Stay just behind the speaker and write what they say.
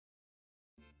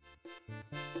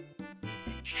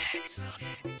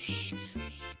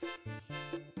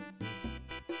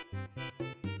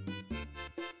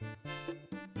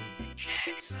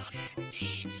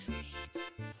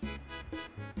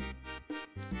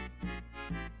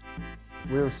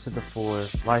Wheels to the floor,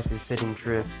 life is hitting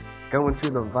drifts, going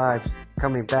through the vibes,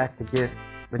 coming back to gift.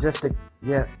 Majestic,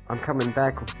 yeah, I'm coming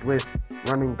back with bliss,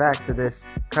 running back to this,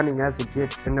 cunning as a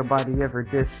gift, and nobody ever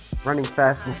dissed, running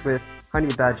fast and swift, honey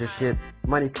badger shit,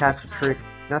 money catch a trick,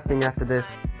 nothing after this,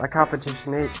 my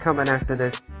competition ain't coming after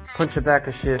this, punch a back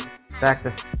a shit, back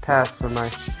to past for my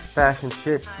fashion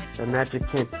shit, the magic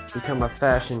can't become a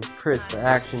fashion, Chris, the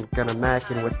action, gonna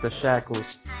mackin' with the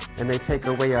shackles, and they take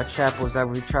away our chapels that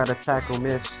we try to tackle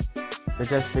miss.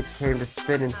 Majestic came to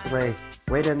spit and slay.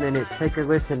 Wait a minute, take a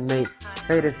listen, mate.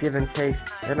 Fate is given taste,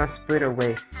 then I split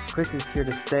away. Chris is here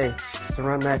to stay. So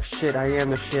run that shit, I am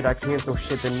the shit, I cancel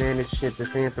shit, the manage shit,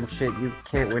 this anthem shit, you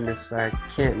can't witness, I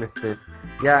can't miss it.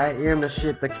 Yeah, I am the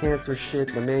shit, the cancer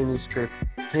shit, the manuscript.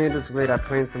 Candles lit, I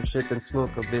plan some shit, then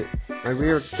smoke a bit. My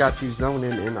lyrics got you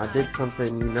zoning, and I did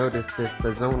something, you noticed this,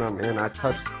 the zone I'm in. I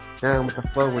touched down with the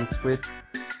flow and switch.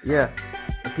 Yeah,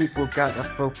 the people got a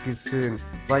focus in,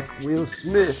 like Will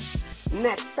Smith. And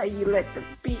that's how you let the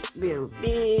beat build,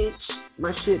 bitch.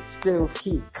 My shit still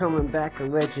keep coming back a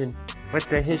legend. Let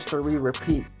the history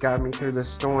repeat. Got me through the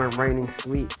storm, raining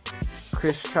sweet.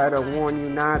 Chris tried to warn you,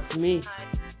 not it's me.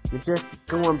 You're just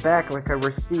going back like a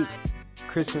receipt.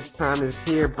 Christmas time is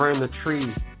here, burn the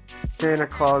trees. Santa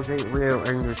Claus ain't real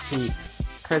in your teeth.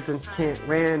 Presents can't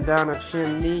land down a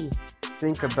chimney.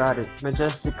 Think about it,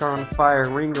 Majestic on fire,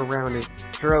 ring around it.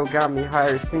 Dro got me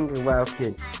higher, singer wow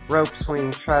kid. Rope swing,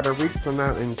 try to reach the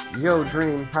mountains. Yo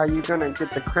dream, how you gonna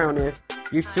get the crown if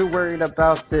you too worried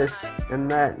about this and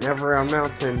that, never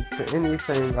amounting to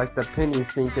anything like the penny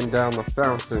sinking down the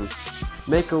fountain.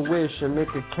 Make a wish and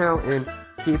make a count and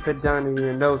keep it down in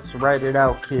your notes, write it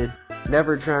out kid.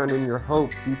 Never drown in your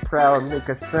hope, be proud, make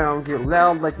a sound, get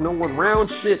loud like no one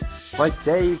round shit. Like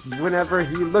Dave whenever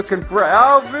he looking for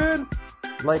Alvin.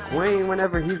 Like Wayne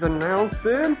whenever he's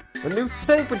announcing a new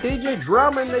tape with DJ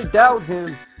Drama and they doubt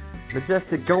him.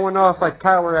 Majestic going off like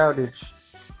power outage.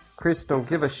 Chris don't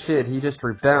give a shit, he just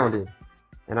rebounded.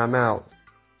 And I'm out.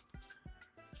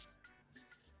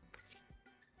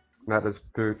 Not his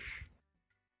bitch.